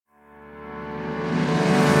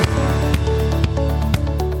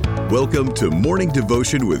Welcome to Morning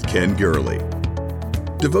Devotion with Ken Gurley.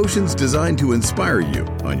 Devotions designed to inspire you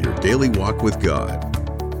on your daily walk with God.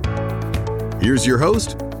 Here's your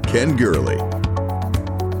host, Ken Gurley.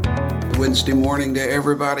 Wednesday morning to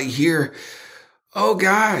everybody here. Oh,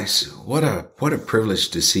 guys, what a privilege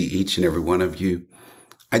to see each and every one of you.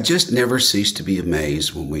 I just never cease to be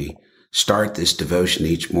amazed when we start this devotion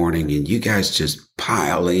each morning and you guys just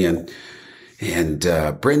pile in. And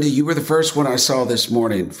Brenda, you were the first one I saw this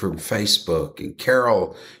morning from Facebook. And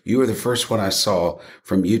Carol, you were the first one I saw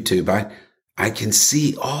from YouTube. I can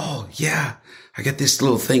see, I got this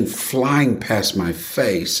little thing flying past my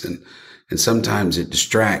face and sometimes it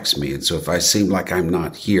distracts me. And so if I seem like I'm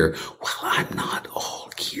not here, well, I'm not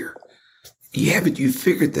all here. Haven't you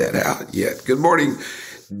figured that out yet? Good morning,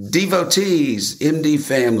 devotees, MD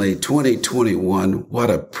family 2021.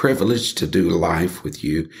 What a privilege to do life with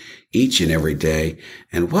you each and every day.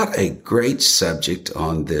 And what a great subject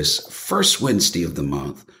on this first Wednesday of the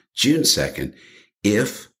month, June 2nd.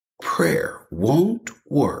 If prayer won't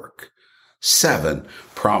work, 7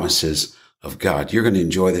 promises of God. You're going to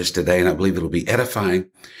enjoy this today, and I believe it'll be edifying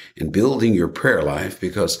in building your prayer life,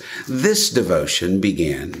 because this devotion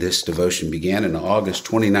began in August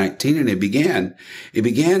 2019, and it began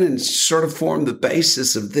and sort of formed the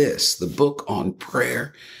basis of this, the book on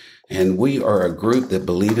prayer. And we are a group that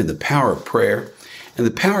believe in the power of prayer and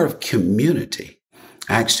the power of community.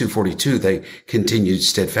 Acts 2:42, they continued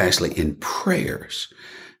steadfastly in prayers.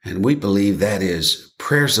 And we believe that is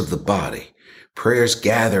prayers of the body, prayers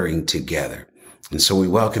gathering together. And so we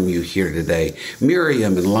welcome you here today.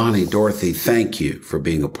 Miriam and Lonnie, Dorothy, thank you for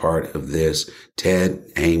being a part of this. Ted,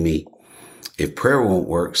 Amy. If prayer won't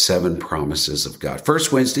work, 7 promises of God.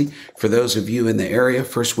 First Wednesday, for those of you in the area,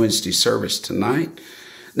 first Wednesday service tonight.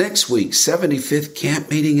 Next week, 75th camp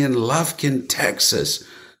meeting in Lufkin, Texas.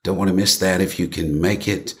 Don't want to miss that if you can make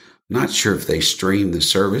it. Not sure if they stream the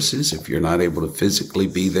services. If you're not able to physically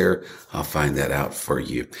be there, I'll find that out for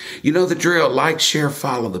you. You know the drill. Like, share,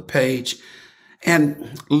 follow the page.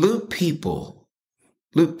 And Loop People.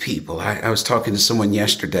 I was talking to someone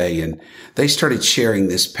yesterday and they started sharing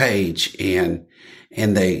this page and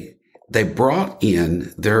they brought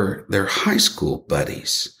in their high school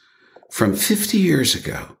buddies from 50 years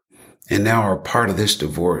ago, and now are part of this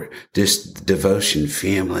devotion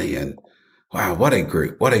family. And wow, what a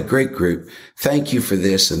group. What a great group. Thank you for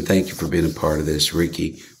this, and thank you for being a part of this.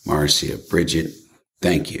 Ricky, Marcia, Bridget,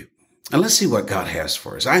 thank you. And let's see what God has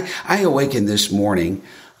for us. I awakened this morning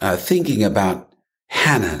thinking about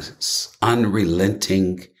Hannah's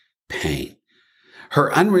unrelenting pain.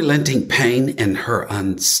 Her unrelenting pain and her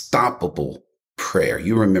unstoppable prayer.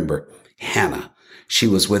 You remember Hannah. She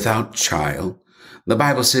was without child. The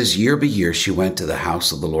Bible says year by year she went to the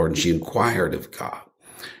house of the Lord and she inquired of God.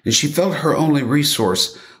 And she felt her only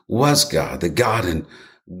resource was God, that God and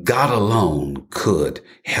God alone could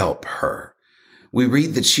help her. We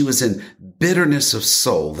read that she was in bitterness of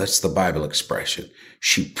soul. That's the Bible expression.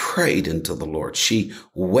 She prayed unto the Lord. She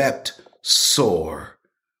wept sore.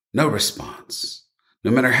 No response.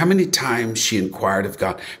 No matter how many times she inquired of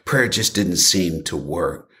God, prayer just didn't seem to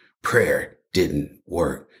work. Prayer didn't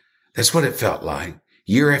work. That's what it felt like.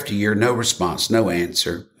 Year after year, no response, no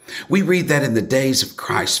answer. We read that in the days of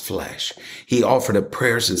Christ's flesh, he offered up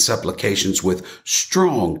prayers and supplications with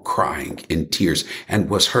strong crying and tears, and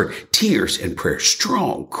was heard. Tears and prayer,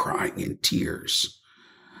 strong crying and tears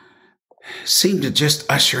seemed to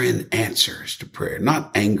just usher in answers to prayer.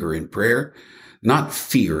 Not anger in prayer, not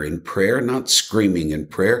fear in prayer, not screaming in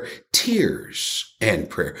prayer, tears and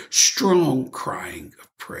prayer, strong crying of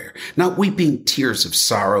prayer, not weeping tears of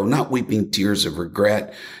sorrow, not weeping tears of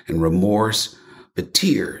regret and remorse, but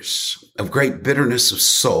tears of great bitterness of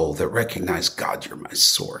soul that recognize, God, you're my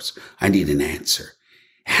source. I need an answer.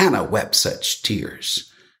 Hannah wept such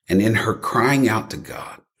tears, and in her crying out to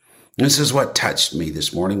God, this is what touched me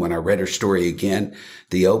this morning when I read her story again,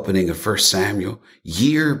 the opening of 1 Samuel.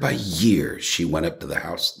 Year by year, she went up to the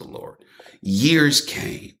house of the Lord. Years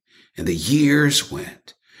came and the years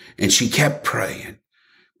went, and she kept praying.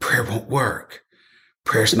 Prayer won't work.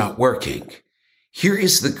 Prayer's not working. Here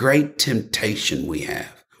is the great temptation we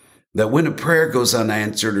have, that when a prayer goes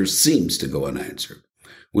unanswered or seems to go unanswered,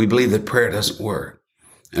 we believe that prayer doesn't work,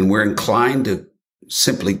 and we're inclined to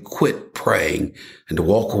simply quit praying and to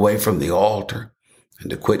walk away from the altar and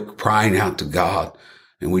to quit crying out to God.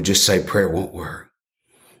 And we just say prayer won't work.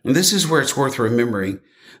 And this is where it's worth remembering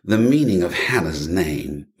the meaning of Hannah's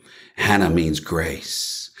name. Hannah means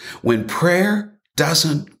grace. When prayer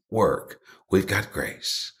doesn't work, we've got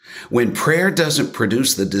grace. When prayer doesn't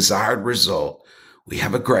produce the desired result, We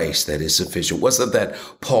have a grace that is sufficient. Wasn't that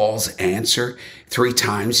Paul's answer? 3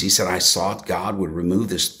 times he said, I sought God would remove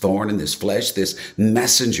this thorn in this flesh, this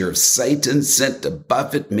messenger of Satan sent to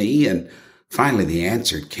buffet me. And finally the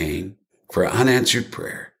answer came for unanswered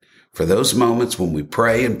prayer. For those moments when we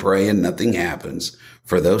pray and nothing happens,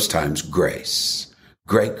 for those times, grace,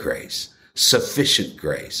 great grace, sufficient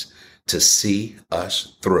grace to see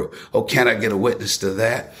us through. Oh, can I get a witness to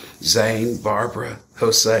that? Zane, Barbara,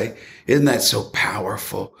 Jose, isn't that so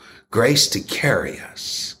powerful? Grace to carry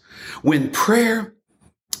us. When prayer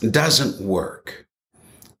doesn't work,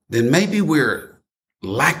 then maybe we're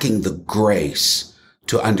lacking the grace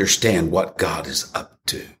to understand what God is up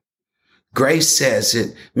to. Grace says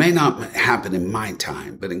it may not happen in my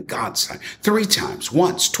time, but in God's time. 3 times,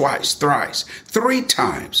 once, twice, thrice, 3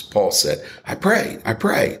 times, Paul said, I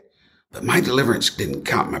prayed, but my deliverance didn't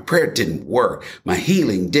come. My prayer didn't work. My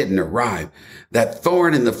healing didn't arrive. That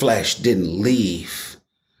thorn in the flesh didn't leave.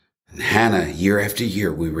 And Hannah, year after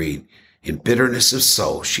year, we read, in bitterness of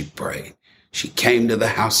soul, she prayed. She came to the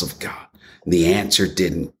house of God. And the answer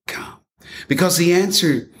didn't come. Because the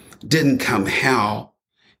answer didn't come how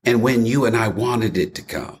and when you and I wanted it to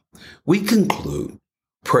come. We conclude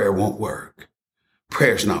prayer won't work.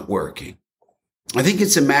 Prayer's not working. I think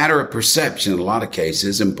it's a matter of perception in a lot of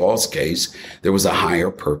cases. In Paul's case, there was a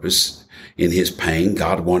higher purpose in his pain.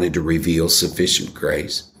 God wanted to reveal sufficient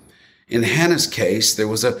grace. In Hannah's case, there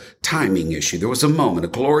was a timing issue. There was a moment, a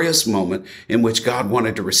glorious moment in which God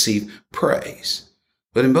wanted to receive praise.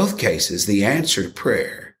 But in both cases, the answer to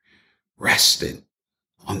prayer rested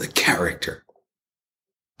on the character,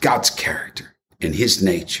 God's character and his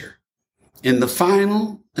nature. In the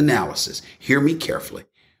final analysis, hear me carefully,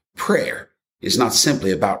 prayer is not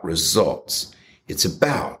simply about results. It's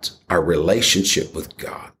about our relationship with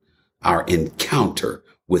God, our encounter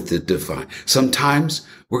with the divine. Sometimes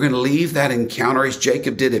we're going to leave that encounter as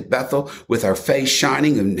Jacob did at Bethel with our face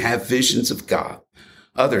shining and have visions of God.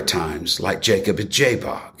 Other times, like Jacob at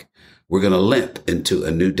Jabbok, we're going to limp into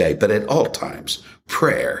a new day. But at all times,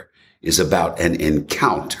 prayer is about an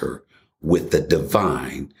encounter with the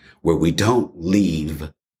divine where we don't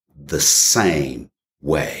leave the same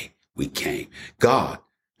way we came. God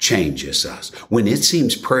changes us. When it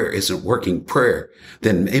seems prayer isn't working prayer,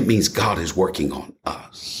 then it means God is working on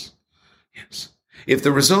us. Yes. If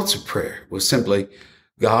the results of prayer was simply,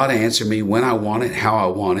 God answer me when I want it, how I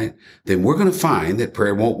want it, then we're going to find that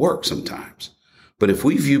prayer won't work sometimes. But if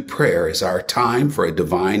we view prayer as our time for a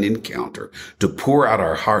divine encounter, to pour out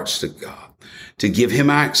our hearts to God, to give him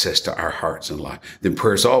access to our hearts and life, then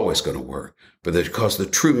prayer is always going to work. Because the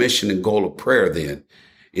true mission and goal of prayer then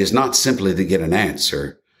is not simply to get an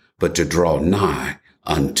answer, but to draw nigh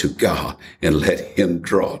unto God and let him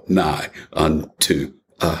draw nigh unto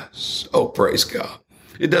us. Oh, praise God.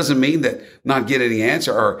 It doesn't mean that not getting an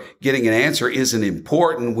answer or getting an answer isn't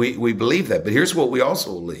important. We believe that. But here's what we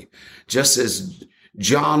also believe. Just as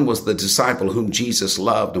John was the disciple whom Jesus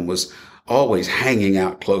loved and was always hanging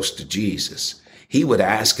out close to Jesus, he would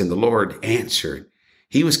ask and the Lord answered.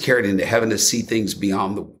 He was carried into heaven to see things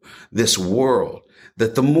beyond this world.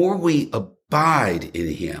 That the more we abide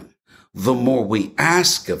in him, the more we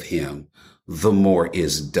ask of him, the more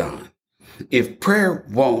is done. If prayer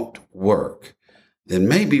won't work, then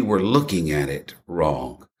maybe we're looking at it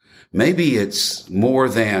wrong. Maybe it's more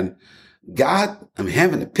than, God, I'm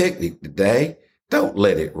having a picnic today. Don't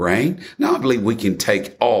let it rain. Now, I believe we can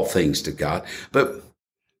take all things to God, but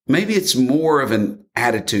maybe it's more of an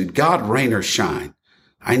attitude. God, rain or shine,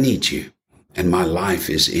 I need you, and my life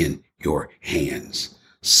is in your hands.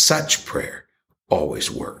 Such prayer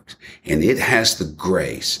always works, and it has the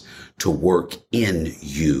grace to work in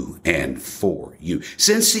you and for you.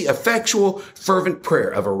 Since the effectual, fervent prayer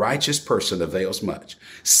of a righteous person avails much,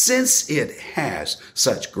 since it has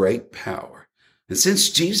such great power, and since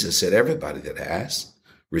Jesus said everybody that asks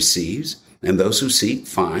receives, and those who seek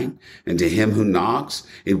find, and to him who knocks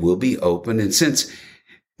it will be open, and since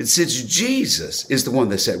Jesus is the one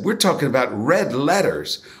that said, we're talking about red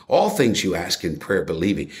letters. All things you ask in prayer,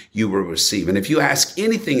 believing you will receive. And if you ask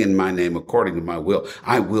anything in my name according to my will,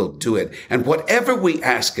 I will do it. And whatever we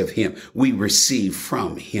ask of him, we receive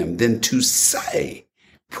from him. Then to say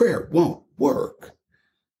prayer won't work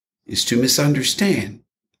is to misunderstand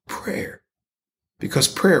prayer, because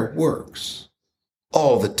prayer works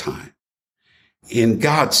all the time, in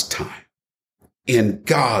God's time, in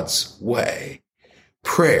God's way.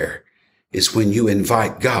 Prayer is when you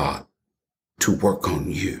invite God to work on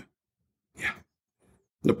you. Yeah.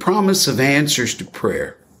 The promise of answers to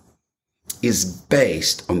prayer is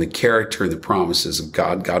based on the character and the promises of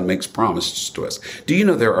God. God makes promises to us. Do you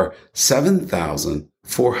know there are 7,000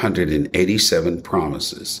 487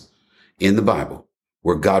 promises in the Bible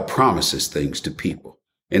where God promises things to people.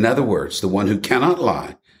 In other words, the one who cannot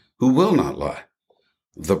lie, who will not lie.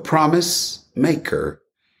 The promise maker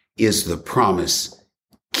is the promise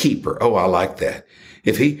keeper. Oh, I like that.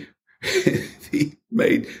 If he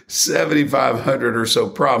made 7,500 or so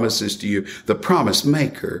promises to you, the promise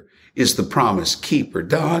maker is the promise keeper.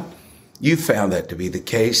 Don, you found that to be the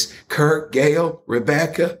case. Kirk, Gail,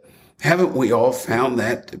 Rebecca, haven't we all found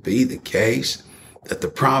that to be the case? That the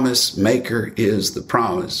promise maker is the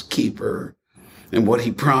promise keeper. And what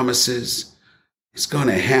he promises is going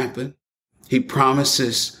to happen. He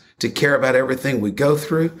promises to care about everything we go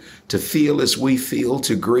through, to feel as we feel,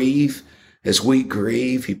 to grieve as we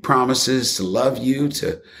grieve. He promises to love you,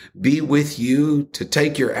 to be with you, to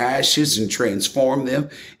take your ashes and transform them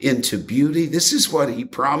into beauty. This is what he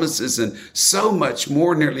promises, and so much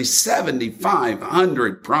more, nearly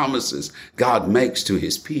 7,500 promises God makes to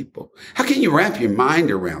his people. How can you wrap your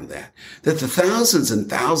mind around that? That the thousands and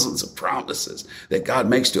thousands of promises that God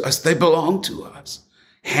makes to us, they belong to us.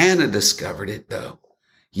 Hannah discovered it, though,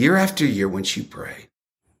 year after year when she prayed.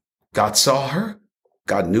 God saw her.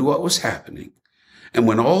 God knew what was happening. And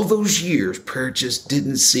when all those years prayer just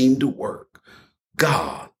didn't seem to work,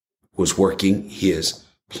 God was working his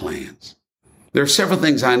plans. There are several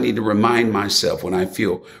things I need to remind myself when I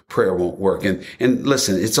feel prayer won't work. And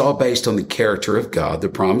listen, it's all based on the character of God, the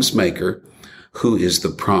promise maker, who is the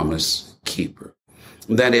promise keeper.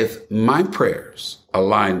 That if my prayers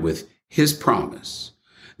align with his promise,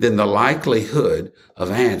 then the likelihood of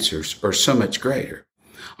answers are so much greater.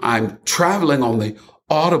 I'm traveling on the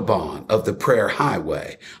Autobahn of the prayer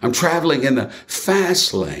highway. I'm traveling in the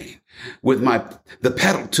fast lane with the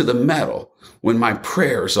pedal to the metal when my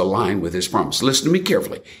prayers align with his promise. Listen to me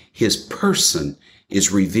carefully. His person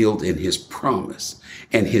is revealed in his promise,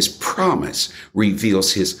 and his promise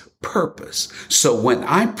reveals his purpose. So when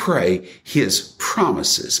I pray his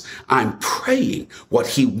promises, I'm praying what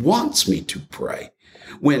he wants me to pray.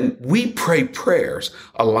 When we pray prayers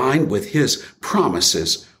aligned with his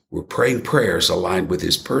promises, we're praying prayers aligned with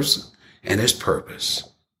his person and his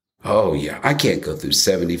purpose. Oh yeah, I can't go through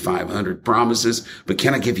 7,500 promises, but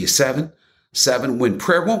can I give you seven? Seven when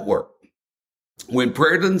prayer won't work, when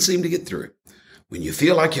prayer doesn't seem to get through, when you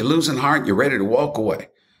feel like you're losing heart, you're ready to walk away.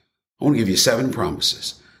 I want to give you 7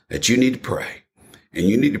 promises that you need to pray. And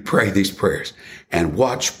you need to pray these prayers and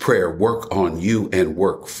watch prayer work on you and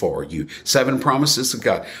work for you. 7 promises of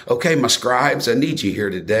God. Okay, my scribes, I need you here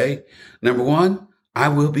today. Number 1, I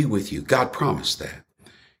will be with you. God promised that.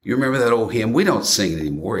 You remember that old hymn? We don't sing it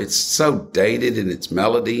anymore. It's so dated in its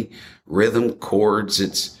melody, rhythm, chords.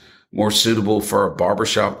 It's more suitable for a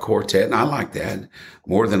barbershop quartet. And I like that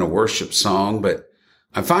more than a worship song. But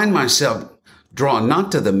I find myself drawn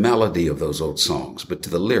not to the melody of those old songs, but to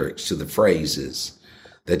the lyrics, to the phrases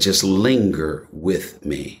that just linger with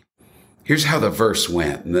me. Here's how the verse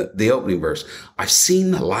went, the opening verse. I've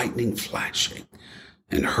seen the lightning flashing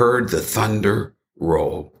and heard the thunder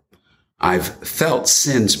roll. I've felt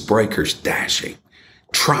sin's breakers dashing,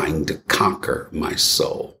 trying to conquer my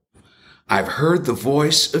soul. I've heard the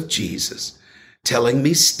voice of Jesus telling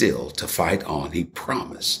me still to fight on. He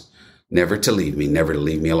promised never to leave me, never to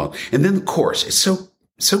leave me alone. And then the chorus is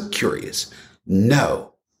so curious.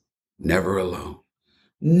 No, never alone.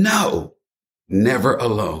 No, never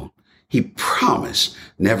alone. He promised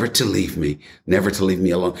never to leave me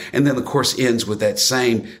alone. And then the chorus ends with that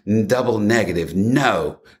same double negative.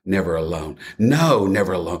 No, never alone. No,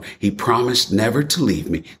 never alone. He promised never to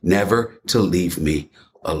leave me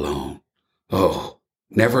alone. Oh,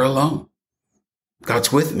 never alone.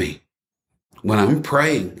 God's with me. When I'm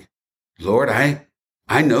praying, Lord,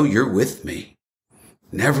 I know you're with me.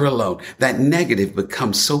 Never alone. That negative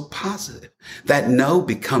becomes so positive. That no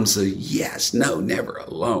becomes a yes. No, never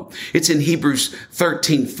alone. It's in Hebrews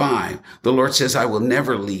 13:5. The Lord says, I will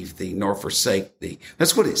never leave thee nor forsake thee.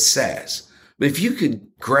 That's what it says. But if you could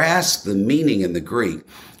grasp the meaning in the Greek,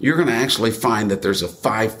 you're going to actually find that there's a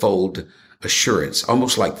 5-fold assurance,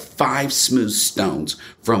 almost like 5 smooth stones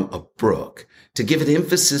from a brook. To give it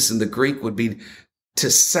emphasis in the Greek would be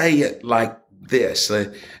to say it like this,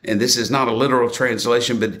 and this is not a literal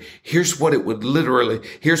translation, but here's what it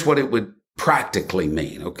would practically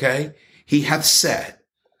mean, okay? He hath said,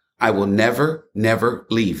 I will never, never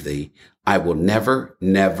leave thee. I will never,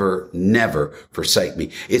 never, never forsake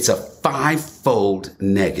me. It's a 5-fold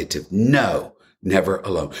negative. No, never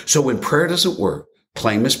alone. So when prayer doesn't work,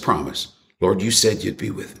 claim his promise. Lord, you said you'd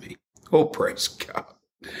be with me. Oh, praise God.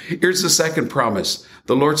 Here's the second promise.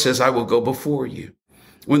 The Lord says, I will go before you.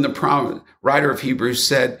 When the writer of Hebrews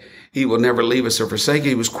said He will never leave us or forsake us.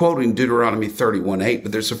 He was quoting Deuteronomy 31:8,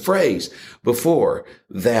 but there's a phrase before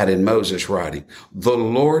that in Moses' writing. The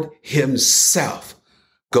Lord himself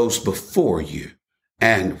goes before you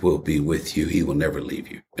and will be with you. He will never leave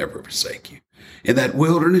you, never forsake you. In that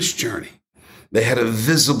wilderness journey, they had a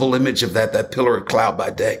visible image of that pillar of cloud by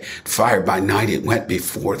day, fire by night. It went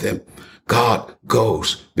before them. God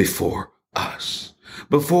goes before us.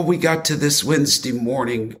 Before we got to this Wednesday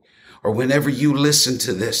morning, or whenever you listen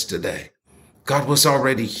to this today, God was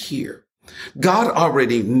already here. God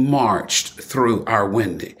already marched through our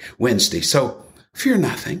Wednesday. So fear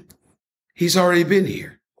nothing. He's already been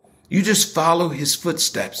here. You just follow his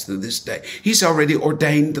footsteps through this day. He's already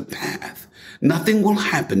ordained the path. Nothing will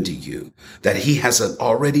happen to you that he hasn't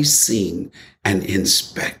already seen and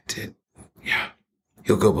inspected. Yeah,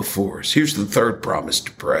 he'll go before us. Here's the third promise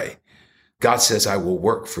to pray. God says, I will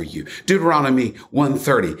work for you. Deuteronomy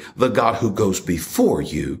 1:30, the God who goes before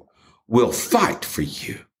you will fight for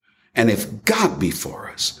you. And if God be for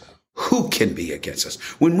us, who can be against us?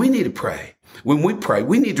 When we pray,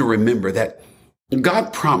 we need to remember that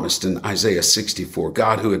God promised in Isaiah 64,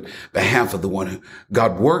 God works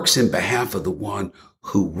in behalf of the one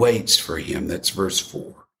who waits for him. That's verse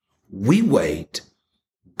 4. We wait,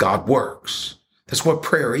 God works. That's what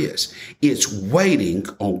prayer is. It's waiting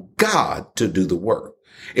on God to do the work.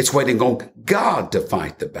 It's waiting on God to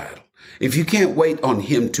fight the battle. If you can't wait on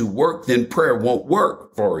him to work, then prayer won't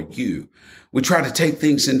work for you. We try to take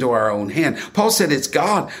things into our own hand. Paul said it's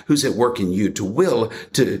God who's at work in you to will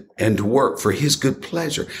and to work for his good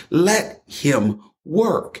pleasure. Let him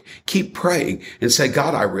work. Keep praying and say,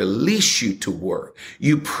 God, I release you to work.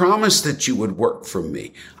 You promised that you would work for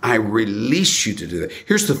me. I release you to do that.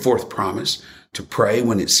 Here's the fourth promise to pray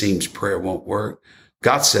when it seems prayer won't work.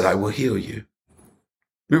 God said, I will heal you.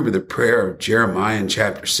 Remember the prayer of Jeremiah in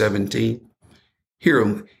chapter 17?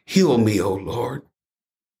 Heal me, O Lord,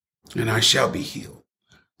 and I shall be healed.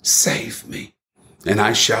 Save me, and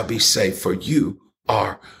I shall be saved, for you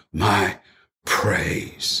are my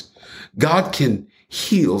praise. God can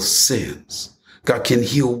heal sins. God can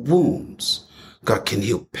heal wounds. God can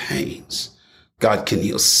heal pains. God can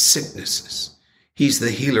heal sicknesses. He's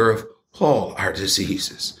the healer of all our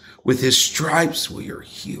diseases. With his stripes we are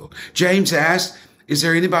healed. James asked, is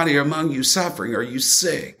there anybody among you suffering? Are you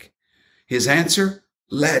sick? His answer,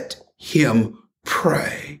 let him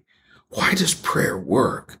pray. Why does prayer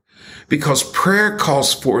work? Because prayer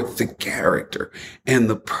calls forth the character and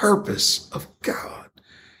the purpose of God.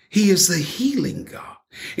 He is the healing God.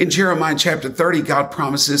 In Jeremiah chapter 30, God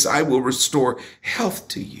promises, I will restore health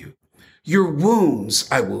to you. Your wounds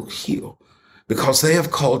I will heal, because they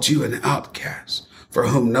have called you an outcast for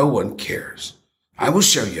whom no one cares. I will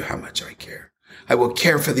show you how much I care. I will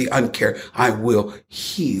care for the uncared. I will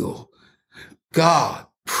heal. God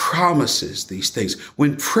promises these things.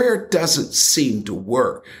 When prayer doesn't seem to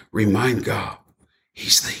work, remind God,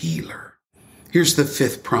 he's the healer. Here's the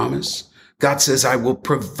fifth promise. God says, I will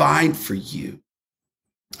provide for you.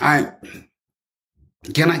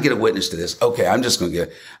 Can I get a witness to this? Okay, I'm just going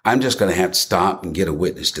to have to stop and get a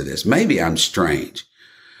witness to this. Maybe I'm strange.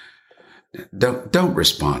 Don't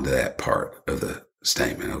respond to that part of the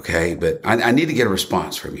statement, okay? But I need to get a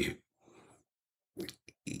response from you.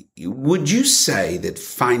 Would you say that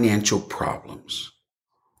financial problems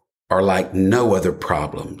are like no other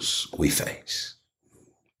problems we face?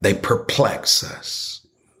 They perplex us.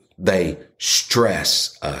 They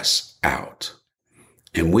stress us out.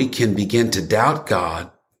 And we can begin to doubt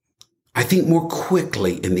God, I think, more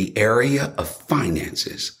quickly in the area of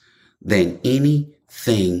finances than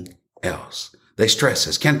anything else. They stress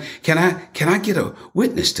us. Can I get a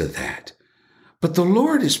witness to that? But the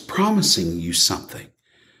Lord is promising you something.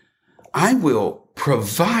 I will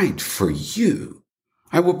provide for you.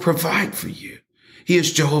 I will provide for you. He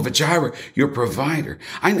is Jehovah Jireh, your provider.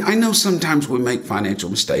 I know sometimes we make financial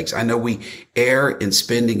mistakes. I know we err in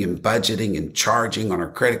spending and budgeting and charging on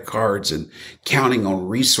our credit cards and counting on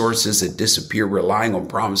resources that disappear, relying on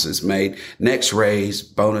promises made, next raise,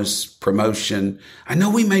 bonus, promotion. I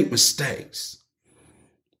know we make mistakes.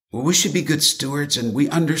 Well, we should be good stewards, and we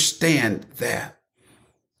understand that.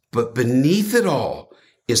 But beneath it all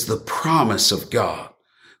is the promise of God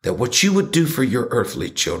that what you would do for your earthly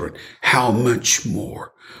children, how much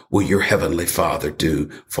more will your heavenly Father do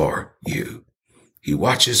for you? He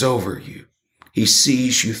watches over you. He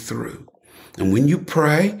sees you through. And when you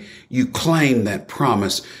pray, you claim that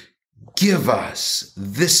promise. Give us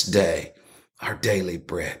this day our daily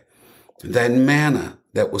bread. That manna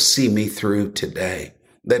that will see me through today.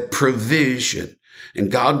 That provision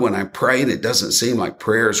And God, when I pray and it doesn't seem like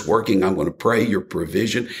prayer is working, I'm going to pray your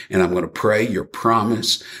provision and I'm going to pray your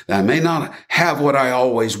promise that I may not have what I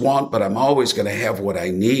always want, but I'm always going to have what I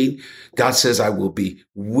need. God says, I will be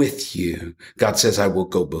with you. God says, I will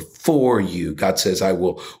go before you. God says, I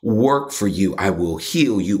will work for you. I will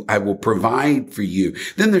heal you. I will provide for you.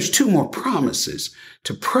 Then there's two more promises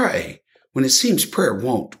to pray when it seems prayer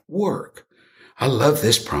won't work. I love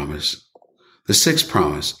this promise. The sixth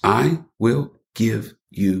promise, I will give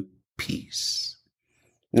you peace.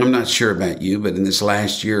 I'm not sure about you, but in this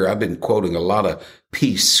last year, I've been quoting a lot of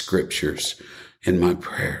peace scriptures in my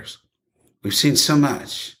prayers. We've seen so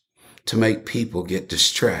much to make people get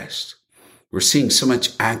distressed. We're seeing so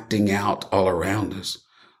much acting out all around us.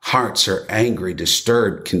 Hearts are angry,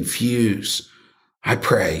 disturbed, confused. I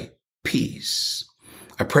pray peace.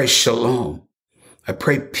 I pray shalom. I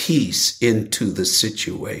pray peace into the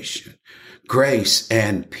situation. Grace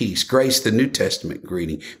and peace. Grace, the New Testament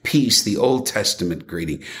greeting. Peace, the Old Testament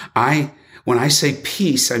greeting. When I say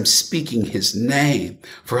peace, I'm speaking his name.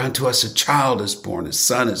 For unto us a child is born, a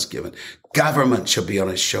son is given. Government shall be on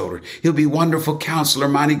his shoulder. He'll be wonderful counselor,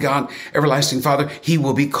 mighty God, everlasting Father. He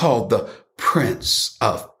will be called the Prince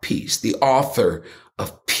of Peace, the author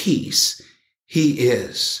of peace. He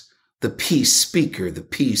is the peace speaker, the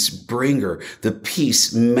peace bringer, the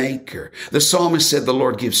peacemaker. The psalmist said the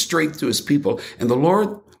Lord gives strength to his people, and the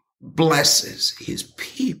Lord blesses his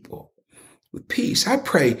people with peace. I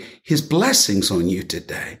pray his blessings on you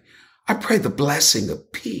today. I pray the blessing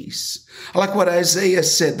of peace. I like what Isaiah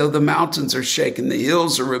said, though the mountains are shaken, the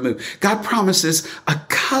hills are removed. God promises a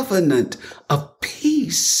covenant of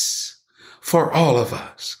peace for all of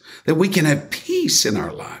us, that we can have peace in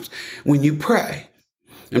our lives. When you pray,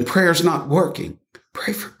 and prayer's not working,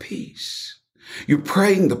 pray for peace. You're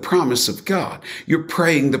praying the promise of God. You're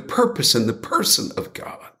praying the purpose and the person of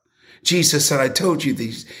God. Jesus said, I told you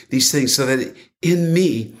these things so that in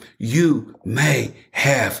me you may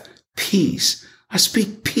have peace. I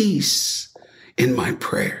speak peace in my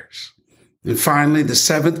prayers. And finally, the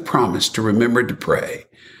seventh promise to remember to pray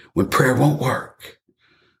when prayer won't work.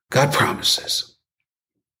 God promises,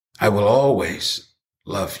 I will always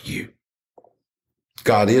love you.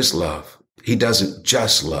 God is love. He doesn't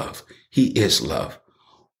just love. He is love.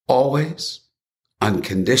 Always,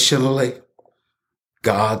 unconditionally,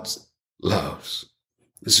 God loves.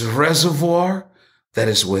 It's a reservoir that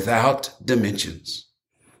is without dimensions.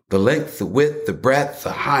 The length, the width, the breadth,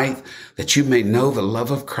 the height, that you may know the love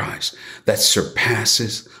of Christ that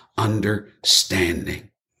surpasses understanding.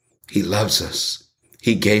 He loves us.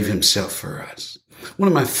 He gave himself for us. One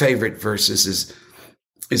of my favorite verses is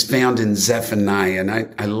found in Zephaniah, and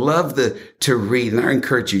I love to read, and I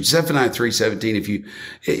encourage you, Zephaniah 3:17, if you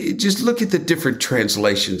just look at the different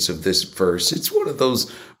translations of this verse. It's one of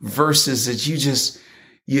those verses that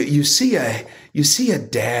you see a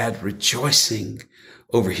dad rejoicing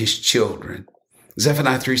over his children.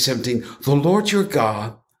 Zephaniah 3:17, the Lord your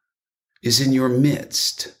God is in your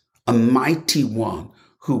midst, a mighty one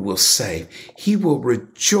who will save. He will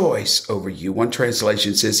rejoice over you. One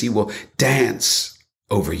translation says he will dance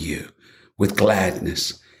over you with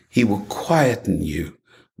gladness. He will quieten you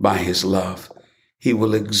by his love. He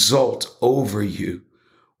will exult over you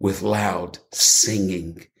with loud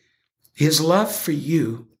singing. His love for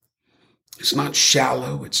you is not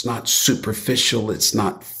shallow. It's not superficial. It's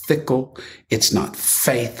not fickle. It's not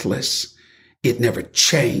faithless. It never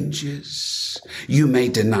changes. You may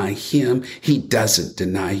deny him. He doesn't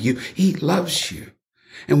deny you. He loves you.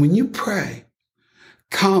 And when you pray,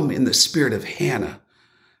 come in the spirit of Hannah,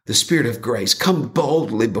 the spirit of grace. Come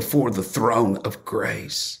boldly before the throne of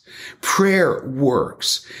grace. Prayer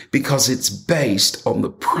works because it's based on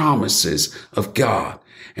the promises of God.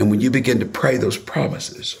 And when you begin to pray those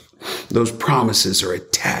promises are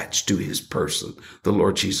attached to his person, the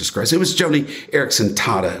Lord Jesus Christ. It was Joni Eareckson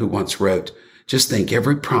Tada who once wrote, just think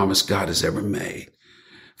every promise God has ever made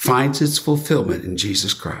finds its fulfillment in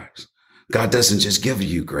Jesus Christ. God doesn't just give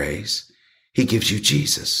you grace. He gives you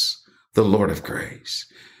Jesus, the Lord of grace.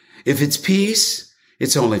 If it's peace,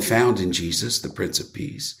 it's only found in Jesus, the Prince of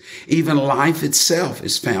Peace. Even life itself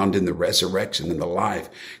is found in the resurrection and the life.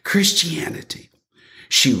 Christianity,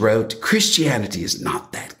 she wrote, Christianity is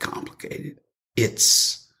not that complicated.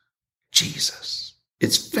 It's Jesus.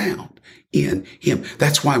 It's found in him.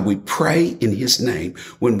 That's why we pray in his name.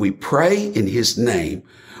 When we pray in his name,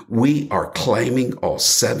 we are claiming all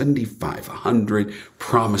 7,500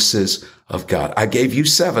 promises of God. I gave you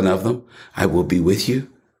 7 of them. I will be with you.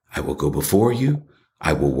 I will go before you.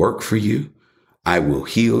 I will work for you. I will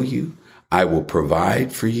heal you. I will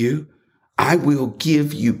provide for you. I will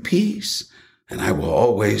give you peace. and I will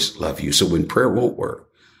always love you. So when prayer won't work,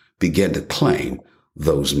 begin to claim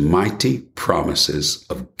those mighty promises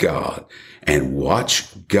of God and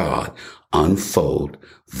watch God unfold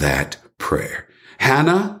that prayer.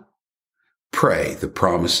 Hannah, pray the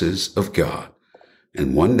promises of God.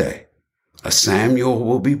 And one day, a Samuel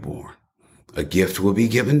will be born. A gift will be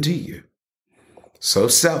given to you. So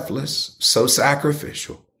selfless, so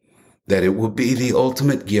sacrificial, that it will be the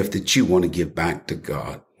ultimate gift that you want to give back to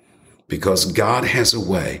God. Because God has a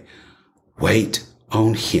way. Wait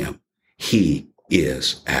on Him. He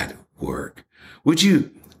is at work. Would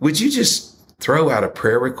you just throw out a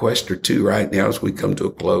prayer request or two right now as we come to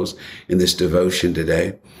a close in this devotion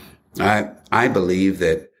today? I believe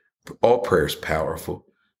that all prayer is powerful,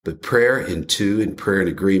 but prayer in two and prayer in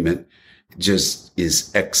agreement just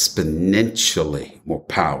is exponentially more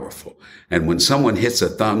powerful. And when someone hits a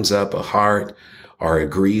thumbs up, a heart, or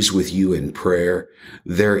agrees with you in prayer,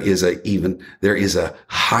 there is a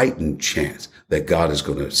heightened chance that God is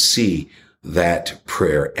going to see that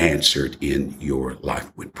prayer answered in your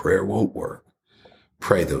life. When prayer won't work,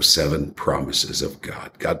 pray those 7 promises of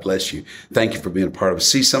God. God bless you. Thank you for being a part of it.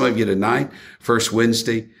 See some of you tonight, first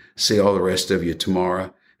Wednesday. See all the rest of you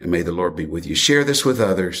tomorrow. And may the Lord be with you. Share this with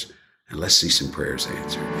others, and let's see some prayers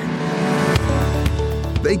answered.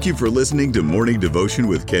 Thank you for listening to Morning Devotion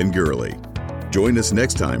with Ken Gurley. Join us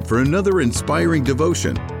next time for another inspiring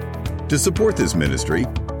devotion. To support this ministry,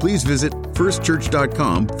 please visit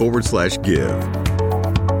firstchurch.com/give.